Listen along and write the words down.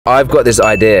I've got this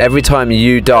idea. Every time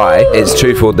you die, it's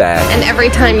truth or dare. And every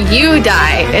time you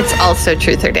die, it's also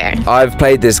truth or dare. I've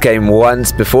played this game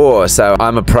once before, so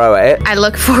I'm a pro at it. I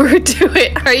look forward to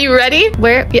it. Are you ready?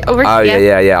 Where? Yeah, over Oh,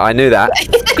 yeah. I knew that.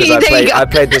 Because I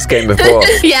played this game before.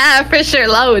 Yeah, for sure.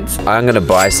 Loads. I'm going to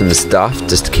buy some stuff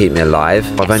just to keep me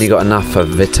alive. I've only got enough for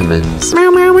vitamins. Meow,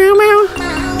 meow, meow, meow.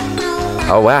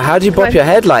 Oh, wow. How do you bop your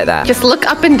head like that? Just look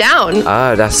up and down.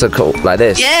 Oh, that's so cool. Like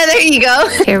this. Yeah, there you go.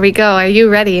 Here we go. Are you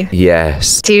ready?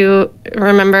 Yes. Do you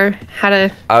remember how to...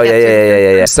 Oh,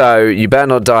 yeah. So, you better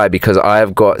not die because I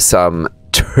have got some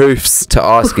truths to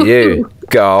ask you,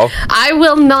 girl. I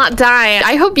will not die.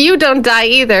 I hope you don't die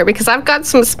either because I've got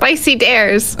some spicy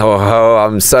dares. Oh,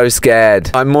 I'm so scared.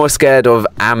 I'm more scared of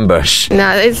ambush.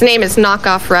 No, his name is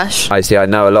Knockoff Rush. I see. I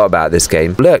know a lot about this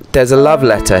game. Look, there's a love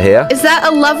letter here. Is that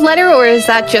a love letter or is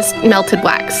that just melted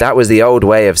wax? That was the old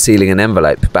way of sealing an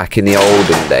envelope back in the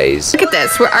olden days. Look at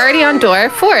this. We're already on door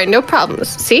 4. No problems.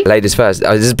 See? Ladies first.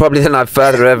 This is probably than I've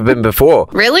further ever been before.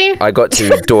 Really? I got to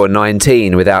door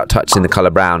 19 without touching the color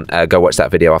brown. Go watch that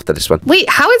video after this one. Wait,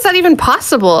 how is that even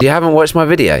possible? You haven't watched my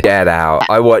video? Get out.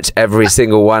 I watch every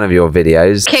single one of your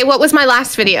videos. Okay, what was my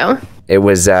last video? It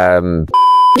was,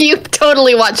 You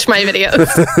totally watched my videos.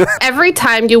 Every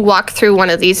time you walk through one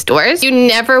of these doors, you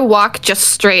never walk just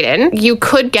straight in. You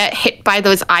could get hit by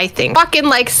those eye things. Walk in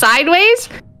like sideways.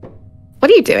 What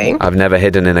are you doing? I've never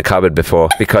hidden in a cupboard before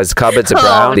because cupboards are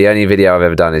brown. The only video I've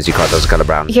ever done is you can't touch the color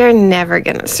brown. You're never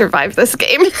gonna survive this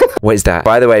game. What is that?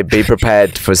 By the way, be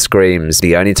prepared for screams.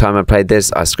 The only time I played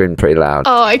this, I screamed pretty loud.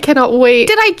 Oh, I cannot wait.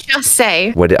 Did I just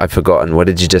say? I've forgotten. What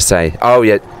did you just say? Oh,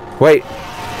 yeah. Wait.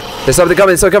 There's something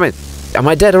coming. Something coming. Am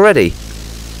I dead already?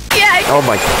 Yeah. Oh,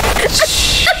 my God.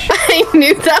 I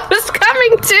knew that was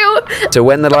coming too. So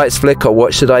when the lights flicker,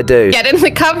 what should I do? Get in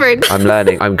the cupboard. I'm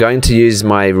learning. I'm going to use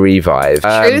my revive.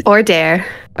 Truth or dare?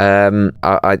 Can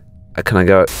I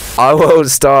go? I will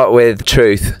start with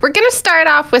truth. We're going to start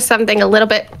off with something a little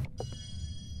bit...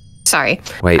 Sorry.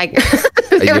 Wait,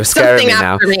 you're scaring me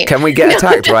now. Can we get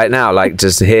attacked right now? Like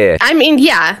just here? I mean,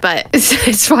 yeah, but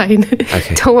it's fine.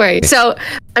 Okay. Don't worry. So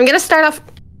I'm going to start off...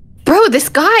 Bro, this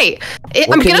guy.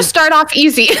 I'm going to start off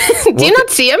easy. Do you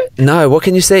not see him? No, what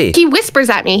can you see? He whispers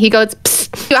at me. He goes,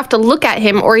 psst. You have to look at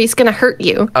him or he's going to hurt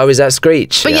you. Oh, is that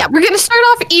Screech? But yeah, we're going to start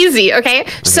off easy, okay?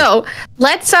 So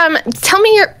let's, tell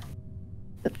me your...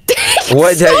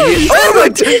 What? So oh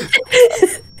my...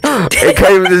 It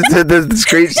came the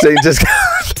Screech thing just...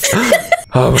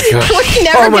 Oh my gosh.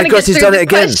 Oh my gosh, he's done it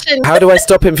again. How do I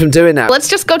stop him from doing that? Let's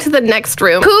just go to the next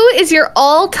room. Who is your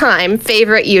all-time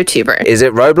favorite YouTuber? Is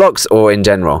it Roblox or in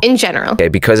general? In general. Okay,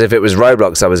 because if it was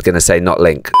Roblox, I was going to say Not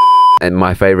Liink. And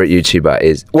my favorite YouTuber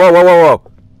is... Whoa.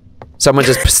 Someone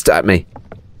just pissed at me.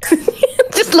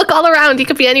 Just look all around. You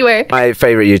could be anywhere. My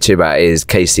favorite YouTuber is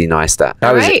Casey Neistat.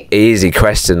 That was an easy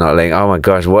question, Not Liink. Oh my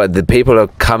gosh, what? The people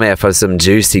have come here for some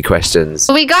juicy questions.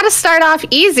 We got to start off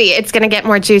easy. It's going to get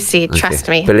more juicy. Okay. Trust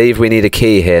me. Believe we need a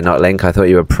key here, Not Liink. I thought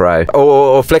you were pro.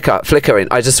 Or flickering.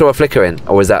 I just saw a flickering.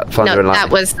 Or was that thunder and lightning?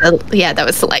 That was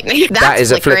the lightning. That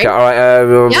is flickering. A flicker. All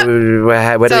right.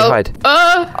 Yep. Where do we hide?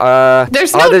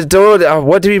 There's no... there's door.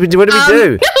 What do we do? No,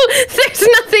 there's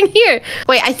nothing here.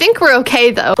 Wait, I think we're okay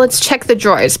though. Let's check the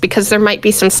drawers because there might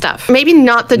be some stuff. Maybe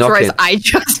not the drawers I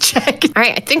just checked. All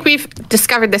right, I think we've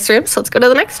discovered this room, so let's go to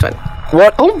the next one.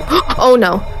 What? Oh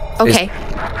no. Okay.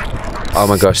 Oh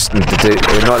my gosh. Not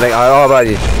Liink. Oh, about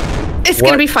you. It's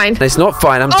gonna be fine. It's not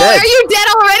fine. I'm dead. Are you dead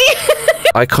already?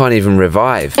 I can't even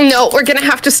revive. No, we're gonna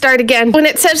have to start again. When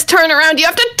it says turn around, you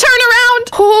have to turn around.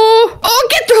 Oh,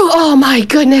 get through. Oh my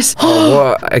goodness.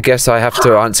 Well, I guess I have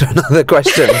to answer another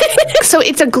question. So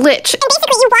it's a glitch.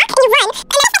 Basically, you walk and you run.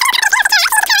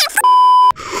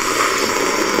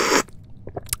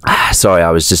 Sorry,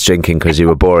 I was just drinking because you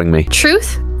were boring me.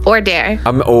 Truth or dare?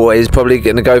 I'm always probably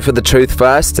going to go for the truth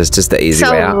first. It's just the easy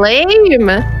way out. So lame.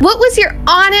 What was your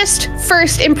honest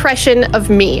first impression of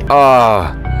me? Oh,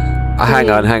 hang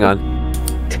on.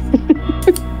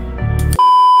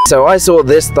 So I saw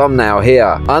this thumbnail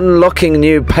here, unlocking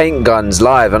new paint guns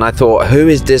live, and I thought, who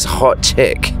is this hot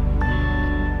chick?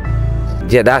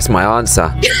 Yeah, that's my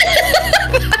answer.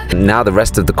 Now the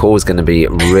rest of the call is going to be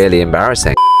really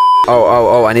embarrassing.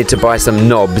 Oh, I need to buy some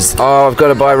knobs. Oh, I've got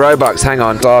to buy Robux. Hang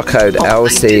on. STARCODE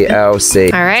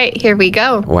LcLc. All right, here we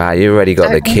go. Wow, you already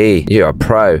got the key. You're a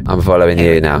pro. I'm following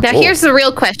you now. Now, here's the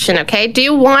real question, okay? Do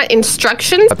you want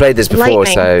instructions? I played this before,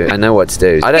 so I know what to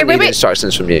do. I don't need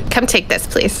instructions from you. Come take this,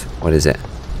 please. What is it?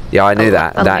 Yeah, I knew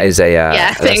that. That is a,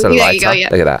 that's a lighter. You go, yeah.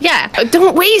 Look at that. Yeah,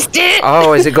 don't waste it.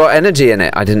 Oh, has it got energy in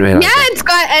it? I didn't realize. Yeah, it's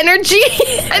got energy.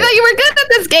 I thought you were good at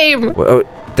this game. Oh,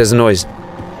 there's a noise.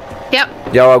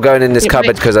 Yep. Yo, I'm going in this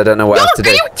cupboard because I don't know what else to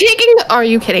do. Are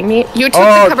you kidding me? You took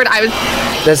the cupboard.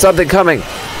 There's something coming.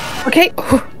 Okay.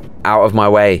 Out of my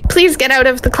way. Please get out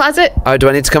of the closet. Oh, do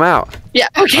I need to come out? Yeah,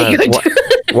 okay, good.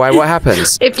 Why? What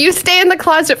happens? If you stay in the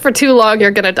closet for too long,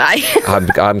 you're gonna die.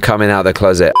 I'm coming out the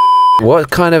closet.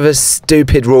 What kind of a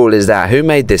stupid rule is that? Who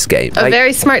made this game? A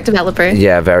very smart developer.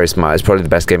 Yeah, very smart. It's probably the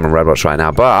best game on Roblox right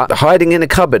now. But hiding in a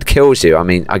cupboard kills you. I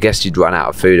mean, I guess you'd run out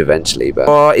of food eventually. But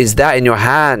what is that in your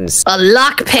hands? A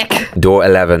lockpick. Door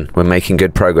 11. We're making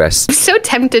good progress. I'm so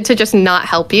tempted to just not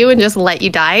help you and just let you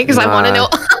die because I want to know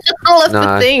all of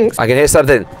the things. I can hear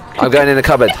something. I'm going in the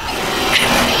cupboard.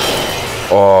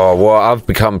 Oh, well, I've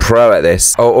become pro at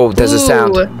this. Oh, there's a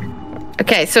sound.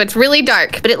 Okay, so it's really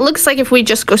dark, but it looks like if we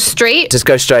just go straight. Just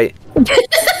go straight. Okay.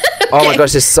 Oh my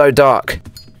gosh, it's so dark.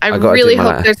 I really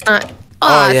hope there's not.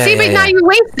 Oh, yeah, see, but now you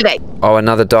wasted it. Oh,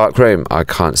 another dark room. I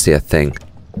can't see a thing.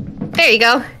 There you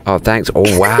go. Oh, thanks.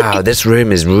 Oh, wow. This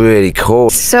room is really cool.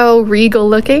 So regal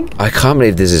looking. I can't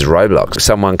believe this is Roblox.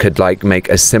 Someone could, like, make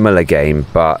a similar game,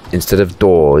 but instead of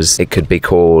doors, it could be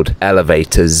called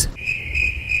elevators.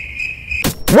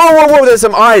 Whoa, there's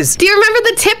some eyes. Do you remember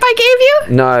the tip I gave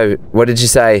you? No. What did you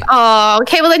say? Oh,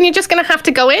 okay. Well, then you're just going to have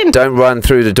to go in. Don't run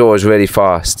through the doors really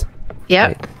fast.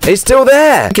 Yep. He's still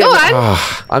there. Go on.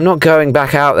 Oh, I'm not going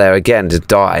back out there again to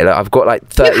die. Like, I've got like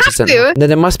 30%. You have to. Then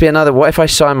there must be another. What if I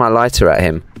shine my lighter at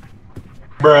him?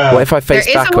 Bruh. What if I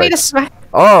face backwards? There is a way to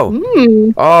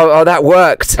Oh, that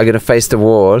worked. I'm going to face the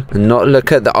wall and not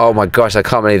look at the... Oh my gosh, I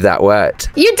can't believe that worked.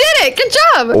 You did it. Good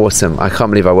job. Awesome. I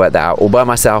can't believe I worked that out all by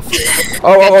myself.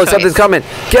 Oh, something's coming.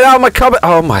 Get out of my cupboard.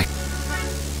 Oh my...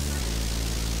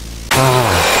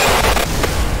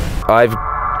 I've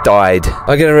died.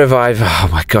 I'm going to revive. Oh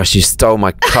my gosh, you stole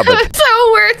my cupboard.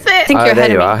 So worth it. I think you're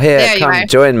there you are. Here, there come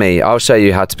join me. I'll show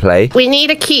you how to play. We need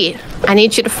a key. I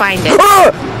need you to find it.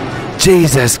 Oh!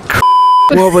 Jesus Christ.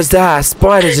 What was that? A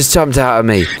spider just jumped out of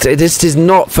me. This is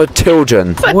not for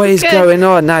children. What is going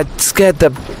on? That scared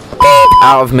the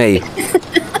out of me.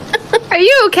 Are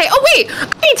you okay? Oh, wait.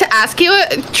 I need to ask you,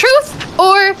 truth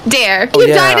or dare? You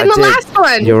died in the last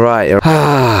one. You're right.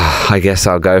 I guess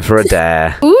I'll go for a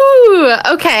dare. Ooh,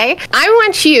 okay. I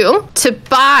want you to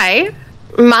buy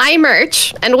my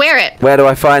merch and wear it. Where do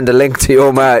I find the link to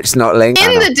your merch, Not Liink?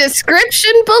 In the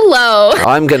description below.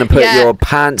 I'm going to put your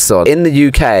pants on. In the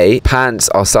UK, pants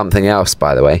are something else,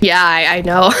 by the way. Yeah, I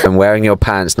know. I'm wearing your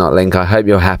pants, Not Liink. I hope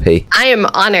you're happy. I am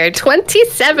honored.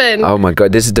 27. Oh my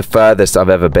god, this is the furthest I've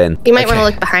ever been. You might want to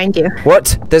look behind you.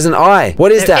 What? There's an eye.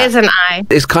 What is that? There is an eye.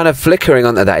 It's kind of flickering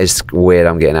on there. That is weird.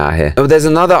 I'm getting out of here. Oh, there's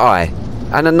another eye.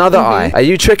 And another eye. Are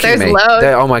you tricking me?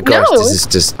 Oh my gosh, this is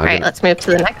just... All right, let's move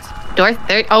to the next. Door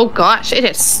 30. Oh gosh, it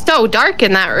is so dark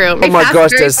in that room. Oh my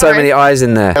gosh, there's so many eyes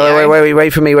in there.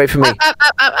 Wait for me. Up.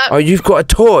 Oh, you've got a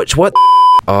torch. What?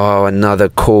 Oh, another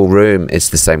cool room. It's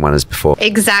the same one as before.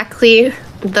 Exactly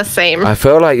the same. I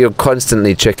feel like you're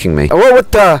constantly tricking me. Oh, what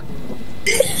the?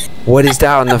 What is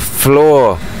that on the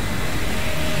floor?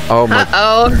 Oh my.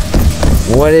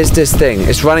 What is this thing?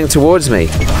 It's running towards me.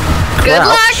 Good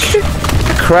luck.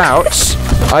 Crouch.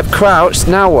 I've crouched.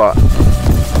 Now what?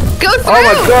 Go through. Oh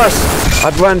my gosh!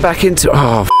 I've run back into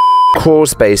crawl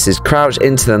spaces. Crouch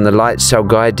into them. The light shall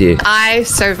guide you. I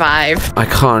survive. I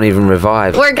can't even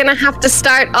revive. We're gonna have to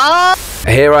start all.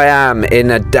 Here I am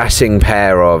in a dashing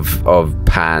pair of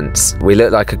pants. We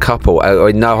look like a couple.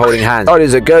 No holding hands. Oh,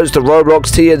 there's a ghost of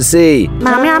Roblox TNC.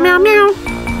 Meow meow meow meow.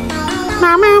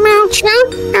 Meow meow meow.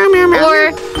 Truth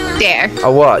or dare?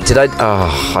 Oh what? Did I?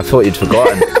 Oh, I thought you'd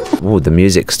forgotten. Oh, the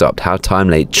music stopped. How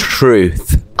timely.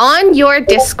 Truth. On your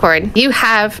Discord, you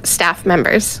have staff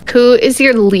members. Who is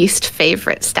your least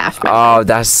favorite staff member? Oh,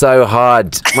 that's so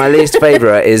hard. My least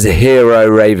favorite is Hero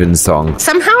Ravensong.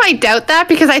 Somehow I doubt that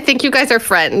because I think you guys are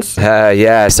friends.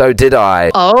 Yeah, so did I.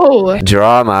 Oh.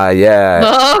 Drama, yeah.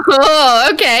 Oh,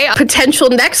 okay. Potential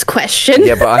next question.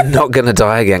 Yeah, but I'm not going to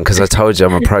die again because I told you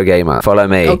I'm a pro gamer. Follow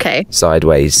me. Okay.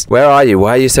 Sideways. Where are you?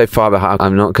 Why are you so far behind?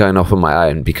 I'm not going off on my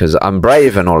own because I'm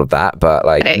brave and all of that, but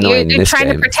like not in this You're trying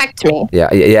game. to protect me.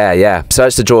 Yeah.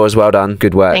 Search the drawers. Well done.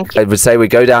 Good work. Thank you. I would say we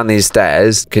go down these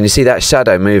stairs. Can you see that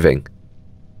shadow moving?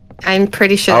 I'm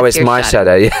pretty sure. Oh, it's my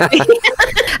shadow. Yeah.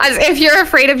 As if you're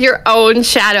afraid of your own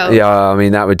shadow. Yeah, I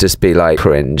mean, that would just be like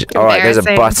cringe. All right, there's a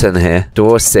button here.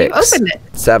 Door 6. You opened it.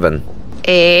 7.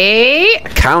 8.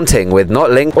 Counting with Not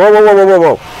Liink.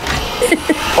 Whoa.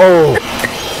 Oh.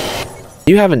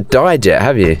 You haven't died yet,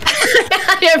 have you?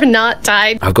 I have not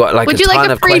died. I've got like Would a you ton like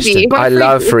a of freebie? questions. I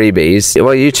love freebies.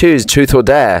 Well, you choose truth or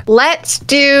dare. Let's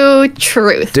do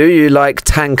truth. Do you like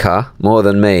Tanker more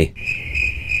than me?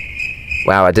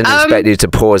 Wow, I didn't expect you to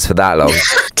pause for that long.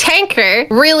 Tanker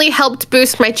really helped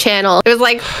boost my channel. It was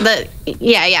like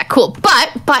yeah, cool.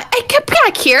 But I get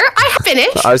back here. I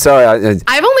finished. I'm sorry.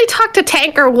 I've only talked to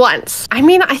Tanker once. I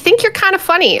mean, I think you're kind of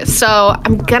funny, so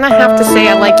I'm gonna have to say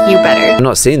I like you better. I've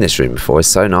not seen this room before. It's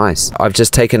so nice. I've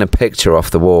just taken a picture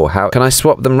off the wall. How can I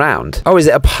swap them round? Oh, is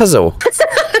it a puzzle?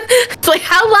 It's like,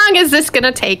 how long is this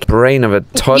gonna take? Brain of a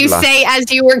toddler. You say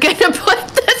as you were gonna put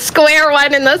the square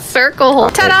one in the circle hole.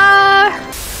 Ta-da!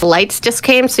 Lights just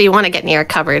came, so you want to get near a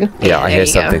cupboard. Yeah, I hear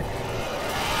something.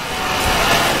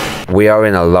 We are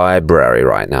in a library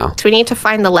right now. So we need to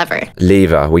find the lever.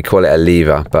 Lever. We call it a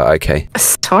lever, but okay.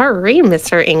 Sorry,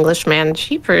 Mr. Englishman.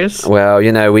 Jeepers. Well,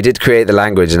 you know, we did create the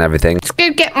language and everything. Let's go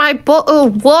get my bottle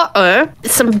of water,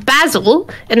 some basil,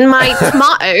 and my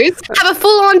tomatoes. Have a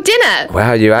full-on dinner.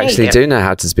 Wow, you actually do know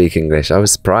how to speak English. I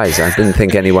was surprised. I didn't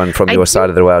think anyone from your side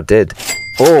of the world did.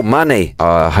 Oh, money. Oh,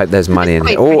 I hope there's money in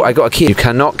here. Oh, I got a key. You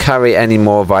cannot carry any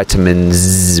more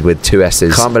vitamins with 2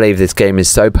 S's. Can't believe this game is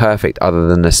so perfect other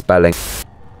than the spelling.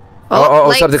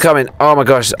 Oh, something coming. Oh my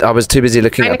gosh, I was too busy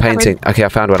looking at a painting. Okay, I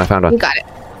found one. You got it.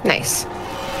 Nice.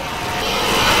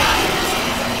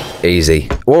 Easy.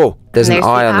 Whoa, there's an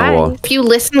eye on the wall. If you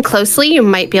listen closely, you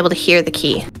might be able to hear the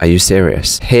key. Are you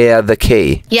serious? Hear the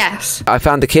key? Yes. I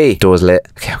found the key. Door's lit.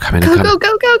 Okay, I'm coming. Go.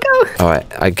 All right,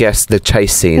 I guess the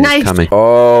chase scene is coming.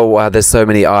 Oh, wow, there's so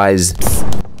many eyes.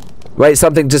 Wait,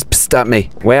 something just pissed at me.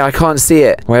 Where? I can't see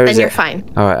it. Where is it? Then you're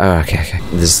fine. All right, oh, okay.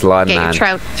 The slime man. You're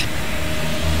trout.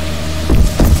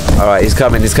 All right, he's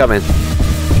coming.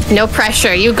 No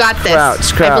pressure. You got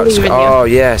this. Crouch. I believe in you. Oh,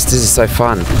 yes, this is so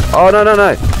fun. Oh,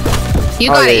 no. You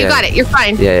got it. You're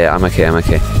fine. Yeah, I'm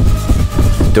okay.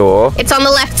 Door. It's on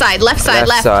the left side. Left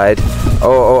side.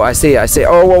 Oh, I see.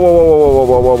 Oh,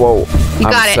 whoa. You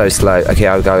got it. I'm so slow. Okay,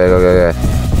 I'll go.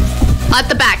 At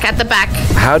the back.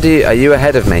 How do you... Are you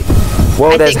ahead of me?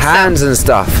 Whoa, there's hands and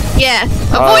stuff. Yeah.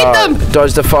 Avoid them.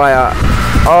 Dodge the fire.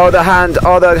 Oh, the hand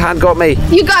got me.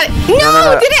 You got it.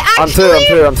 No, did it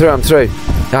actually? I'm through.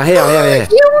 Now, here.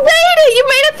 You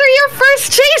made it through your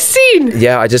first chase scene.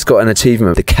 Yeah, I just got an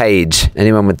achievement. The cage.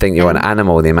 Anyone would think you're an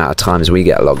animal the amount of times we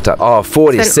get locked up. Oh,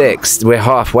 46. We're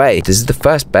halfway. This is the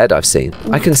first bed I've seen.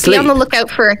 I can sleep. Be on the lookout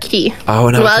for a key. Oh,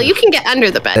 no. Well, you can get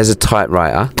under the bed. There's a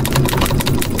typewriter.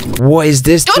 What is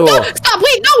this door? No, stop,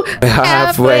 wait, no!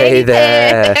 Halfway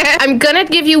there. I'm gonna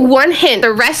give you one hint.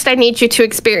 The rest I need you to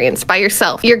experience by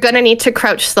yourself. You're gonna need to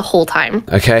crouch the whole time.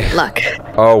 Okay. Luck.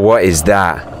 Oh, what is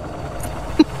that?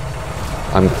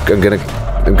 I'm gonna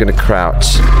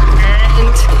crouch.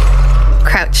 And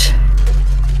crouch.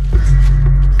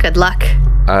 Good luck.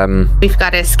 We've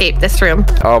got to escape this room.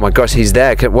 Oh my gosh, he's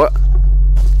there. What?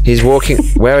 He's walking.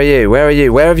 Where are you?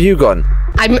 Where have you gone?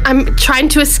 I'm trying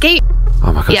to escape.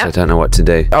 Oh my gosh, I don't know what to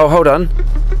do. Oh, hold on.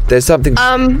 There's something.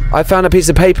 I found a piece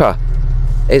of paper.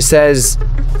 It says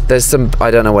there's some.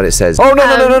 I don't know what it says. Oh no.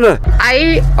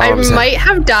 I might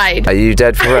have died. Are you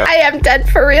dead for real? I am dead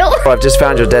for real. Oh, I've just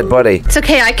found your dead body. It's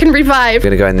okay. I can revive. I'm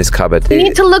gonna go in this cupboard. You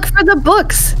need to look for the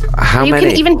books. How many?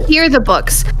 You can even hear the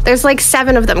books. There's like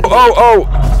 7 of them. Oh.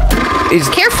 He's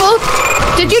careful.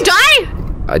 Did you die?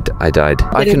 I died.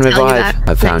 I can revive.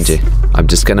 I found you. I'm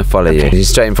just gonna follow you. He's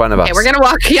straight in front of us. Okay, we're gonna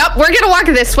walk. Yep, we're gonna walk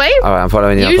this way. All right, I'm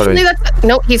following you. Usually that's...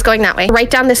 Nope, he's going that way. Write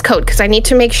down this code because I need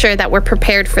to make sure that we're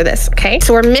prepared for this. Okay,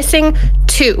 so we're missing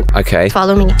 2. Okay.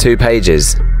 Follow me. 2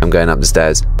 pages. I'm going up the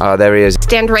stairs. Oh, there he is.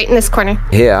 Stand right in this corner.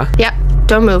 Here. Yep.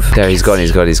 Don't move. There, he's gone.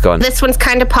 He's gone. This one's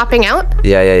kind of popping out.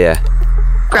 Yeah.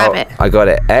 Grab it. I got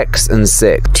it. X and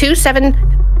 6. 2,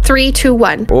 7, 3, 2,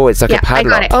 1. Oh, it's like a padlock. I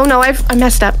got it. Oh no, I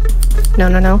messed up.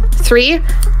 No. 3.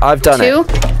 I've done 2.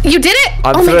 You did it.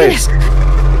 I'm oh through. My goodness.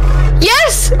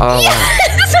 Yes. Oh,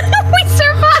 yes. We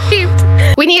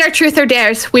survived. We need our truth or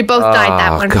dares. We both died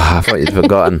that one. Oh God, I thought you'd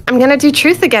forgotten. I'm gonna do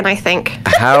truth again, I think.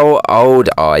 How old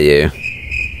are you?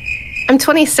 I'm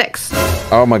 26.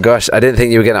 Oh my gosh, I didn't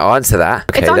think you were going to answer that.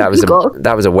 Okay, it's on Google.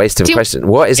 That was a waste of a question.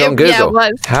 What is on Google? Yeah, it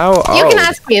was. How old you can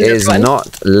ask me in is Not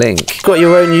Liink? Got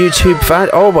your own YouTube fan?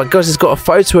 Oh my gosh, it's got a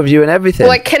photo of you and everything.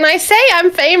 What can I say?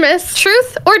 I'm famous.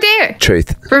 Truth or dare?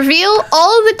 Truth. Reveal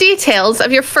all the details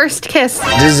of your first kiss.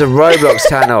 This is a Roblox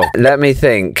channel. Let me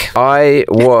think. I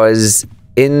was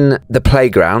in the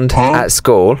playground at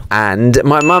school and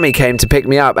my mummy came to pick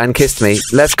me up and kissed me.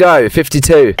 Let's go.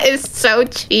 52. It's so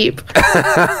cheap.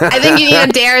 I think you need a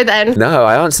dare then. No,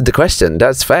 I answered the question.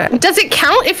 That's fair. Does it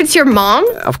count if it's your mom?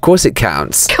 Of course it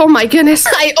counts. Oh my goodness.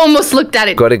 I almost looked at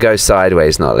it. Got to go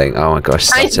sideways, Not Liink. Oh my gosh,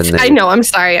 such a I know. I'm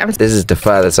sorry. This is the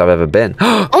furthest I've ever been.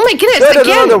 Oh my goodness.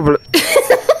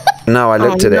 No. No, I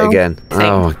looked at it again. Same.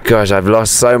 Oh my gosh, I've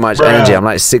lost so much energy. I'm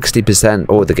like 60%.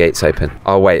 Oh, the gate's open.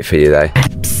 I'll wait for you though.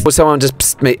 Will someone just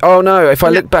psst me? Oh no, if I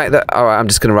look back, all right, I'm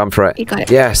just gonna run for it. You got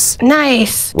it. Yes.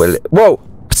 Nice. Will it? Whoa!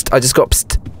 Psst, I just got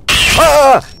psst.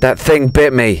 Ah! That thing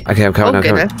bit me. Okay, I'm coming. I'm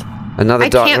coming. Another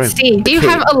dark room. I can't see. Do you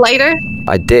have a lighter?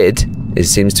 I did. It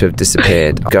seems to have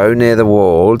disappeared. Go near the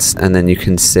walls, and then you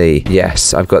can see.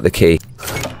 Yes, I've got the key.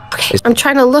 Okay, I'm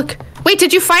trying to look. Wait,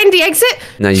 did you find the exit?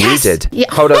 No, you did. Yeah.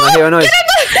 Hold on, I hear a noise.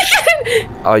 Get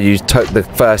him! Oh, you took the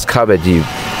first cupboard, you...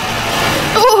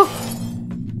 Oh.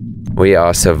 We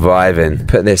are surviving.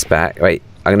 Put this back. Wait,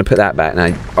 I'm going to put that back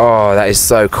now. Oh, that is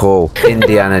so cool.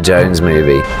 Indiana Jones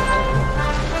movie.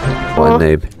 What a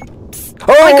noob.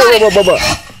 Oh, I got it.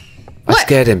 I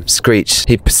scared him. Screech.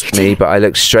 He pissed me, but I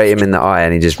looked straight him in the eye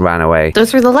and he just ran away.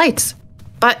 Those were the lights.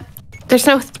 But there's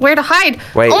nowhere to hide.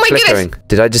 Wait, oh my flickering. Goodness.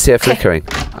 Did I just see a flickering?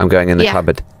 I'm going in the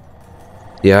cupboard.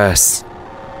 Yes.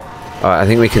 All right, I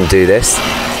think we can do this.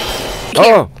 Here,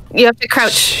 oh! You have to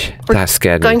crouch. That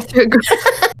scared me. Going through.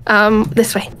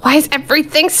 This way. Why is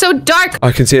everything so dark?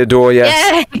 I can see a door,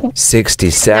 yes. Yeah.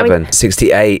 67,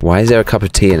 68. Why is there a cup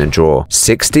of tea in a drawer?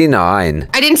 69.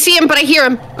 I didn't see him, but I hear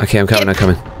him. Okay, I'm coming, I'm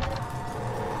coming.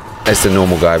 It's the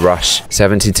normal guy, rush.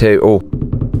 72. Oh.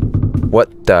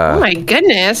 What the? Oh my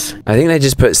goodness. I think they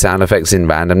just put sound effects in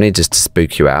randomly just to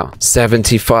spook you out.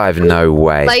 75, no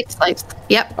way. Lights.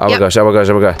 Yep. Oh my gosh, oh my gosh,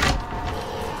 oh my gosh.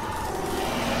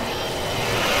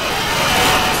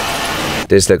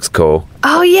 This looks cool.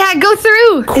 Oh yeah, go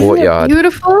through. Courtyard. Isn't it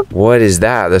beautiful? What is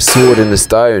that? The sword in the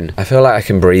stone. I feel like I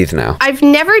can breathe now. I've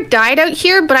never died out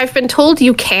here, but I've been told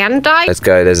you can die. Let's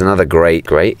go. There's another gate.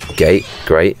 Great. I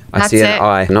see an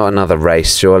eye. Not another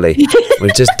race, surely.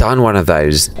 We've just done one of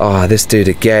those. Oh, this dude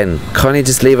again. Can't he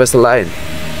just leave us alone?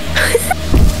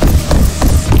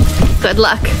 Good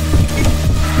luck.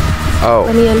 Oh.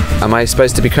 Let me in. Am I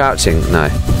supposed to be crouching? No.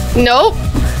 Nope.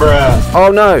 Bruh.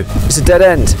 Oh no. It's a dead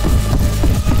end.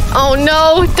 Oh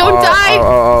no, don't die!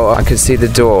 Oh, I can see the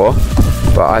door,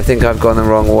 but I think I've gone the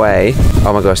wrong way.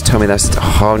 Oh my gosh, tell me that's...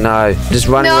 Oh no, just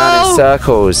running around in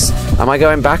circles. Am I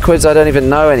going backwards? I don't even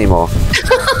know anymore.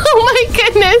 Oh my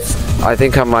goodness! I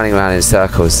think I'm running around in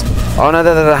circles. Oh no,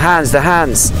 the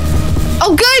hands.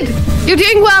 Oh good! You're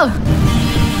doing well!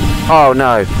 Oh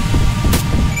no.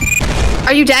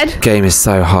 Are you dead? Game is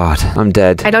so hard. I'm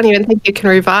dead. I don't even think you can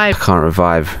revive. I can't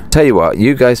revive. Tell you what,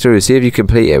 you go through, see if you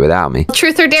complete it without me.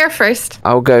 Truth or dare first?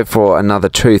 I'll go for another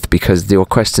truth because your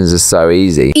questions are so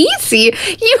easy. Easy?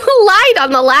 You lied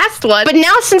on the last one. But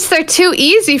now since they're too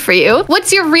easy for you,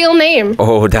 what's your real name?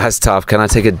 Oh, that's tough. Can I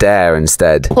take a dare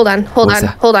instead? Hold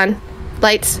on.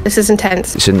 Lights, this is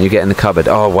intense. Shouldn't you get in the cupboard?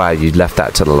 Oh wow, you left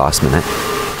that to the last minute.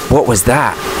 What was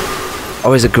that?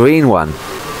 Oh, it's a green one.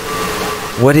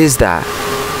 What is that?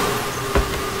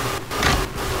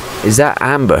 Is that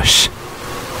ambush?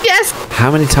 Yes.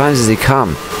 How many times has he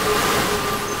come?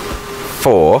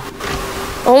 4.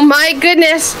 Oh my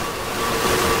goodness.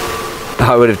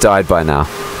 I would have died by now.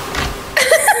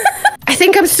 I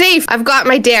think I'm safe. I've got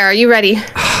my dare. Are you ready?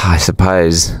 I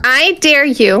suppose. I dare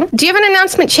you. Do you have an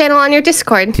announcement channel on your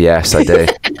Discord? Yes, I do.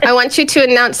 I want you to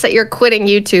announce that you're quitting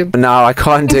YouTube. No, I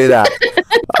can't do that.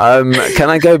 Can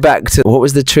I go back to... What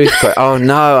was the truth? Oh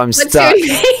no, I'm stuck.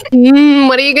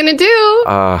 What are you gonna do?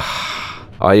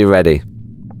 Are you ready?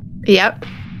 Yep.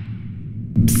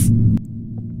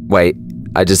 Wait,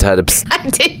 I just heard a psst. I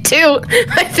did too.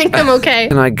 I think I'm okay.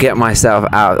 Can I get myself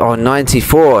out? Oh,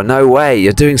 94. No way.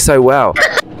 You're doing so well.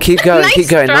 Keep going, Nice keep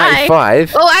going. try.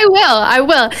 95. Oh, I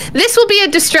will. This will be a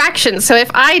distraction, so if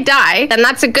I die, then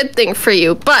that's a good thing for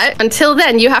you. But until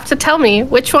then, you have to tell me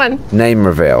which one. Name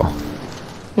reveal.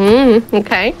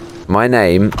 Okay. My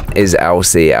name is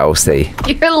LcLc.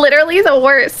 You're literally the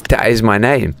worst. That is my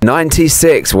name.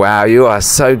 96. Wow, you are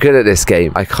so good at this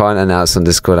game. I can't announce on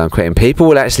Discord I'm quitting. People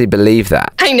will actually believe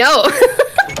that. I know.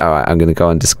 Alright, I'm going to go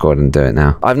on Discord and do it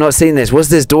now. I've not seen this. What's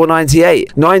this? Door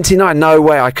 98? 99? No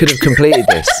way. I could have completed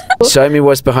this. Show me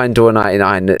what's behind door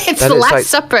 99. It's the Last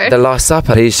Supper. The Last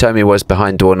Supper. Please show me what's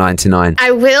behind door 99.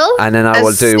 I will. And then I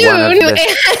will do one of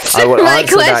the... I will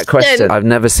answer that question. I've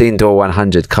never seen door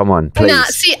 100. Come on, please. Nah,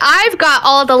 see, I've got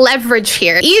all the leverage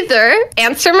here. Either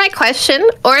answer my question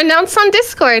or announce on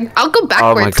Discord. I'll go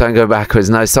backwards. Oh my, don't go backwards.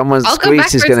 No,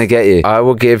 Screech is going to get you. I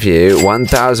will give you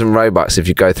 1,000 Robux if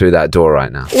you go through that door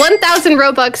right now. 1,000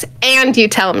 Robux and you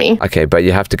tell me. Okay, but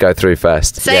you have to go through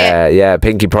first. Say it. Yeah,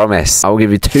 pinky promise. I'll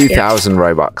give you 2,000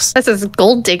 Robux. This is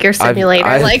Gold Digger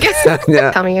Simulator.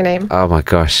 Yeah. Tell me your name. Oh my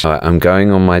gosh. All right, I'm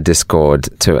going on my Discord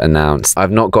to announce.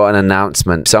 I've not got an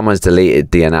announcement. Someone's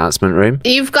deleted the announcement room.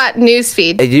 You've got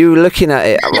newsfeed. Are you looking at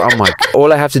it? Oh my.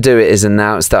 All I have to do is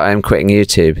announce that I'm quitting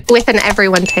YouTube. With an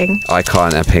everyone ping. I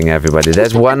can't ping everybody.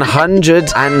 There's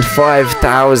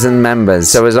 105,000 members.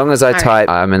 So as long as I type,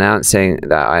 I'm announcing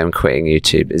that I am quitting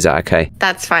YouTube. Is that okay?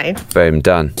 That's fine. Boom,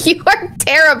 done. You are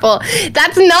terrible.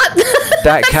 That's not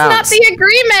that counts. Not the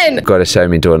agreement. Got to show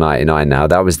me door 99 now.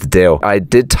 That was the deal. I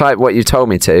did type what you told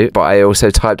me to, but I also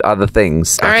typed other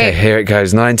things. All okay, right. Here it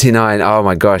goes. 99. Oh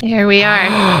my gosh. Here we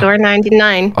are. Door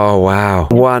 99. Oh wow.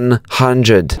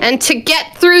 100. And to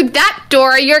get through that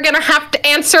door, you're going to have to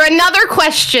answer another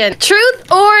question.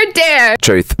 Truth or dare?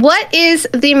 Truth. What is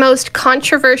the most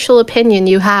controversial opinion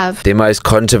you have? The most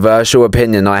controversial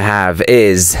opinion I have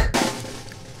is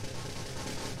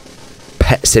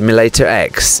Pet Simulator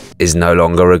X is no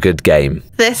longer a good game.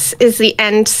 This is the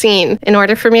end scene. In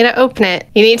order for me to open it,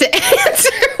 you need to answer.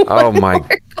 Oh my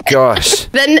gosh.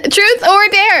 Then truth or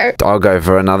dare? I'll go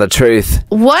for another truth.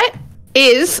 What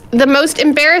is the most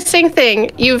embarrassing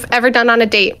thing you've ever done on a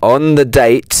date? On the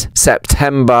date,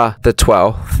 September the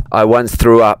 12th, I once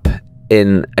threw up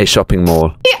in a shopping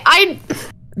mall.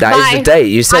 That is the date.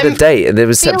 You said a date, and it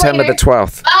was September the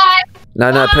 12th. Bye.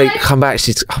 No, please come back.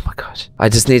 Oh my gosh. I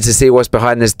just need to see what's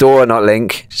behind this door, Not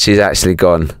Liink. She's actually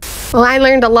gone. Well, I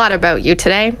learned a lot about you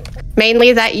today.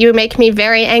 Mainly that you make me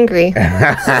very angry.